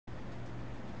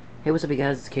Hey, what's up, you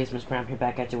guys? It's Case Mr. Brown here,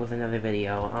 back at you with another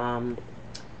video.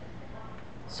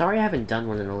 Sorry I haven't done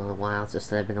one in a little while. It's just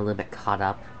that I've been a little bit caught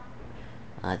up.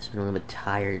 Just been a little bit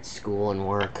tired at school and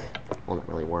work. Well, not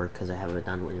really work, because I haven't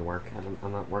done any work.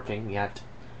 I'm not working yet.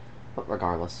 But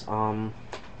regardless,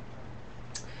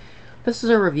 this is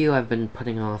a review I've been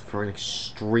putting off for an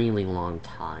extremely long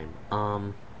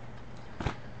time.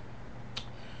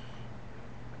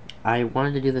 I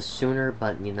wanted to do this sooner,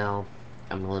 but, you know,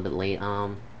 I'm a little bit late.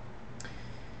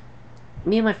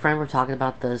 Me and my friend were talking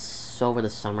about this over the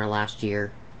summer last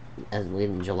year, as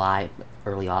in July,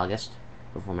 early August,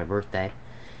 before my birthday.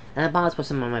 And I bought this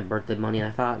some of my birthday money, and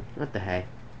I thought, what the hey.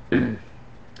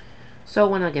 So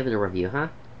why not give it a review, huh?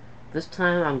 This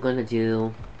time I'm going to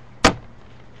do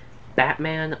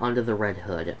Batman Under the Red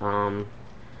Hood.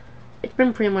 It's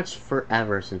been pretty much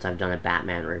forever since I've done a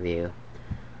Batman review.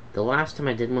 The last time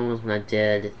I did one was when I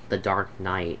did The Dark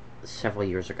Knight several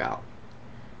years ago.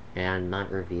 And that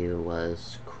review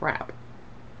was crap.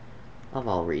 Of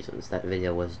all reasons, that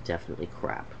video was definitely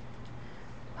crap.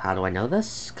 How do I know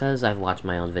this? Because I've watched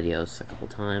my own videos a couple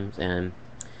times, and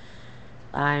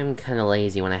I'm kind of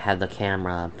lazy. When I have the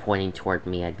camera pointing toward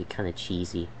me, I'd be kind of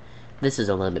cheesy. This is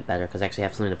a little bit better, because I actually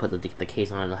have something to put the case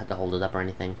on. I don't have to hold it up or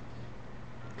anything.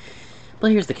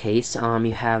 But here's the case.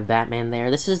 You have Batman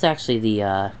there. This is actually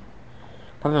the,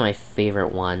 probably my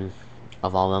favorite one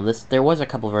of all of them. There was a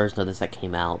couple versions of this that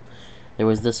came out. There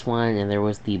was this one, and there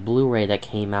was the Blu-ray that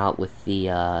came out with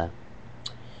the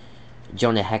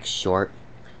Jonah Hex short.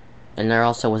 And there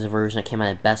also was a version that came out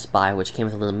at Best Buy, which came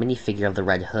with a little minifigure of the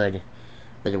Red Hood,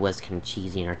 but it was kind of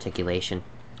cheesy in articulation.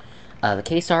 The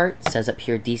case art says up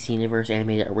here, DC Universe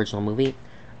Animated Original Movie,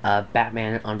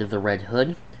 Batman Under the Red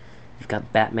Hood. You've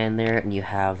got Batman there, and you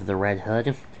have the Red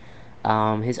Hood.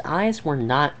 His eyes were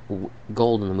not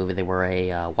gold in the movie, they were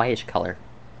a whitish color.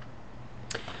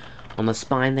 On the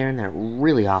spine there, in that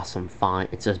really awesome font,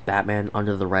 it says Batman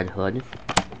Under the Red Hood.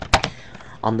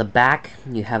 On the back,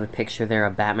 you have a picture there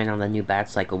of Batman on the new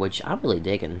Batcycle, which I'm really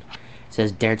digging. It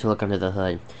says, Dare to Look Under the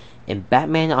Hood. In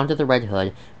Batman Under the Red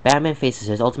Hood, Batman faces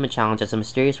his ultimate challenge as a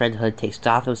mysterious Red Hood takes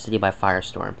Gotham City by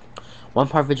firestorm. One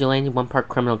part vigilante, one part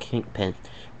criminal kingpin.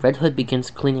 Red Hood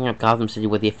begins cleaning up Gotham City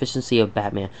with the efficiency of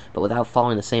Batman, but without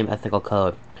following the same ethical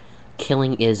code.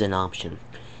 Killing is an option.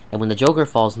 And when the Joker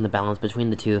falls in the balance between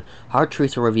the two, hard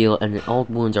truths are revealed and old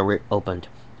wounds are opened.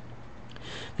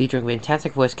 Featuring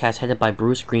fantastic voice cast headed by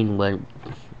Bruce Greenwood,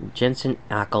 Jensen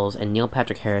Ackles, and Neil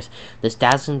Patrick Harris, this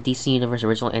dazzling DC Universe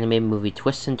original animated movie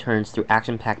twists and turns through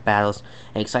action-packed battles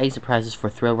and exciting surprises for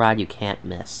a thrill ride you can't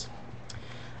miss.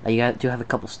 You do have a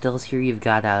couple stills here. You've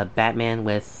got Batman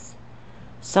with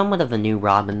somewhat of a new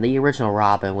Robin. The original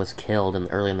Robin was killed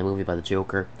early in the movie by the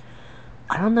Joker.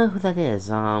 I don't know who that is.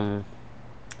 I'm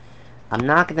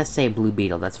not gonna say Blue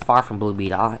Beetle. That's far from Blue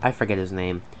Beetle. I forget his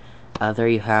name. There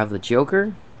you have the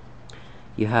Joker.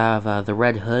 You have the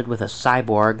Red Hood with a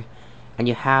cyborg, and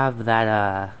you have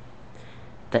that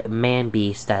man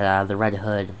beast that the Red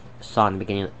Hood saw in the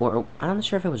beginning. Or I'm not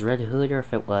sure if it was Red Hood or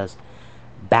if it was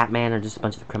Batman or just a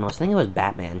bunch of the criminals. I think it was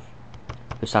Batman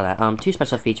who saw that. Two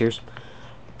special features.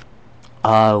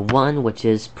 One, which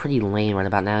is pretty lame right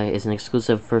about now, is an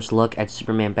exclusive first look at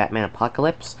Superman Batman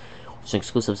Apocalypse, which is an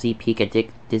exclusive sneak peek at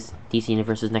DC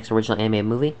Universe's next original animated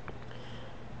movie.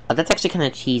 That's actually kind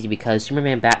of cheesy because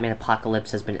Superman Batman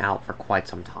Apocalypse has been out for quite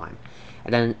some time.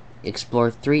 And then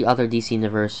explore 3 other DC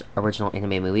Universe original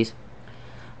anime movies.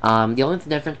 The only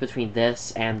difference between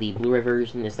this and the Blu-ray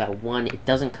version is that 1, it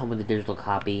doesn't come with a digital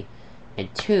copy,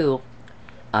 and 2,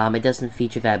 it doesn't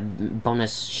feature that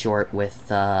bonus short with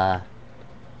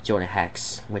Jonah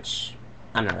Hex, which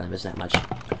I'm not really missing that much.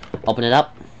 Open it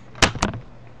up.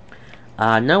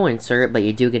 No insert, but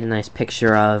you do get a nice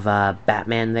picture of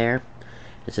Batman there.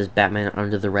 It says Batman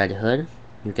Under the Red Hood.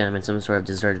 You get him in some sort of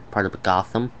deserted part of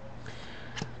Gotham.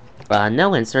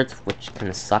 No inserts, which kind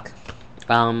of suck.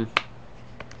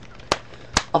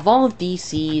 Of all of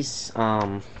DC's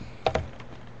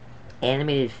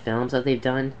animated films that they've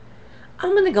done,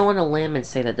 I'm gonna go on a limb and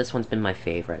say that this one's been my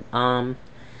favorite.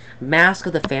 Mask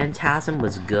of the Phantasm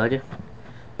was good,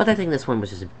 but I think this one was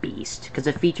just a beast, because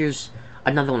it features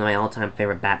another one of my all-time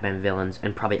favorite Batman villains,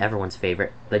 and probably everyone's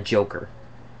favorite, the Joker.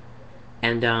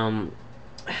 And,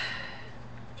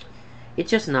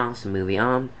 it's just an awesome movie.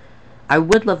 I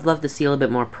would love to see a little bit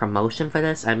more promotion for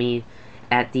this. I mean,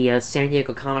 at the San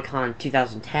Diego Comic-Con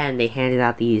 2010, they handed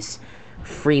out these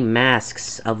free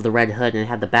masks of the Red Hood, and it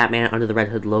had the Batman Under the Red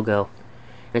Hood logo.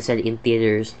 And it said in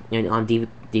theaters, and on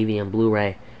DVD and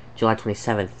Blu-ray, July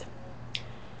 27th.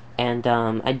 And,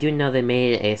 I do know they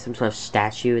made some sort of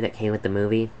statue that came with the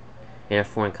movie in a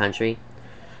foreign country.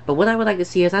 But what I would like to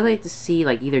see is, I'd like to see,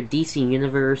 like, either DC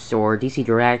Universe or DC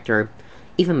Direct or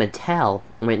even Mattel,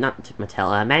 wait, not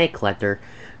Mattel, Magic Collector,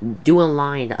 do a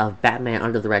line of Batman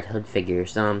Under the Red Hood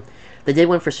figures. They did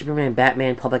one for Superman,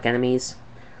 Batman, Public Enemies.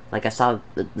 Like, I saw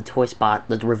the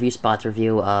review spot's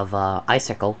review of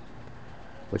Icicle,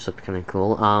 which looked kind of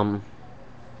cool.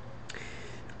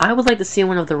 I would like to see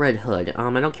one of the Red Hood.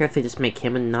 I don't care if they just make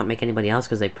him and not make anybody else,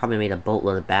 because they probably made a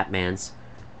boatload of Batmans.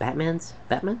 Batmans?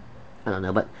 Batman? I don't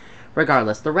know, but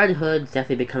regardless, the Red Hood's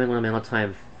definitely becoming one of my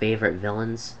all-time favorite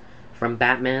villains from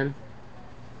Batman.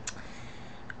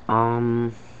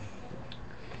 I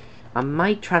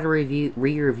might try to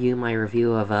re-review my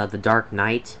review of The Dark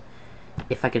Knight,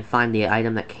 if I can find the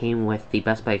item that came with the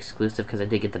Best Buy exclusive, because I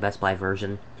did get the Best Buy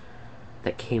version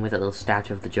that came with a little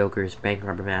statue of the Joker's bank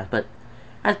robber mask, but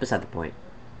that's beside the point.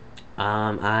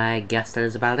 I guess that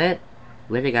is about it.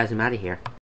 Later, guys, I'm out of here.